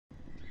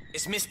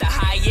It's Mr.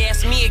 High, yeah,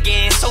 it's me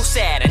again, so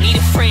sad, I need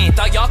a friend.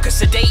 Thought y'all could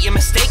sedate, your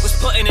mistake was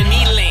putting a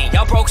needle in.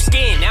 Y'all broke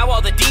skin, now all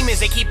the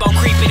demons, they keep on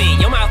creeping in.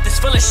 Your mouth is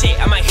full of shit,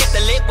 I might hit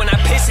the lip when I'm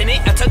pissing it.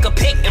 I took a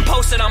pic and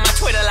posted on my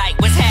Twitter like,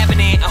 what's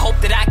happening? I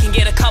hope that I can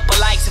get a couple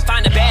likes and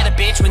find a better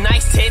bitch with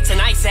nice tits, a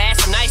nice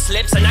ass, some nice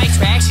lips, a nice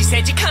rack. She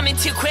said, you're coming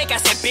too quick,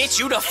 I said, bitch,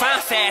 you the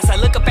fine fast. I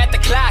look up at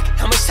the clock,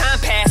 how much time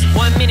passed?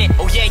 1 minute,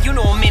 oh yeah, you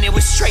know a minute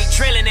was straight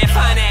drilling that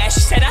fine ass. She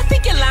said, I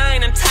think you're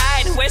lying, I'm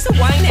tired, and where's the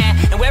wine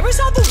at? And where is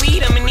all the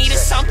weed? I'm in need of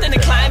something to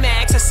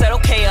climax. I said,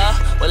 okay,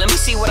 well, let me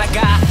see what I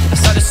got. I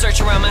started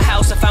searching around my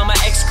house, I found my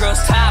ex-girl's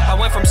top. I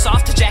went from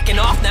soft to jacking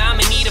off, now I'm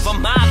in need of a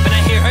mop. And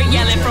I hear her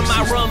yelling from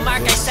my room,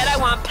 Mark, I said I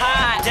want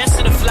pie.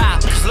 Destined to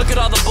flop, cause look at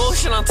all the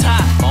bullshit on top.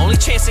 My only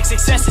chance of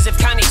success is if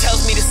Kanye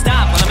tells me to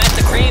stop. When I'm at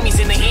the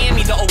Grammys and they hand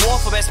me the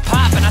award for best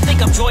pop. And I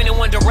think I'm joining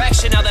One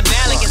Direction, now that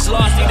Malik is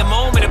lost. Need a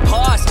moment to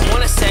pause, I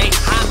wanna say,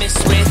 hi Miss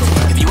Swift.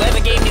 If you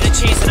ever gave me the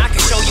chance and I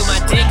could show you my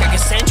dick, I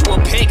could send you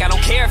a pic. I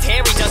don't care if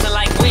Harry doesn't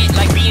like wit,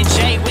 like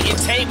B&J, Wit and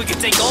Tay, we could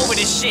take over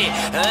this shit,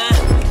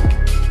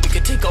 we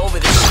could take over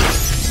this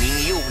shit. Me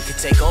and you, we could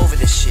take over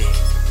this shit.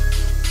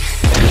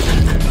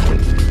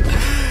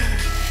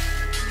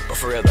 But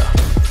for real though,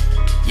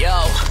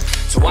 yo,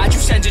 so why'd you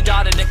send your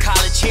daughter to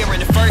college here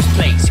in the first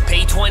place? You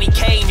paid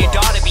 20K and your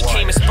daughter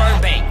became a sperm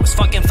bank. Was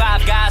fucking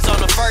 5 guys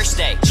on the first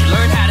day. She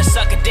learned how to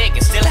suck a dick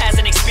and still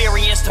hasn't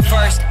experienced the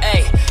first.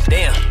 Ay,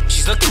 damn,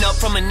 she's looking up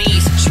from her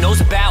knees. She knows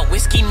about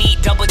whiskey, meat,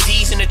 double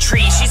D's in the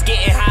trees. She's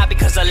getting high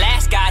because the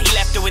last guy, he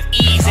left her with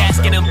ease.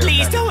 Asking him,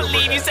 please don't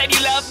leave, you said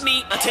you love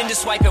me. On Tinder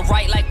swiping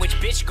right like which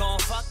bitch gon'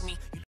 fuck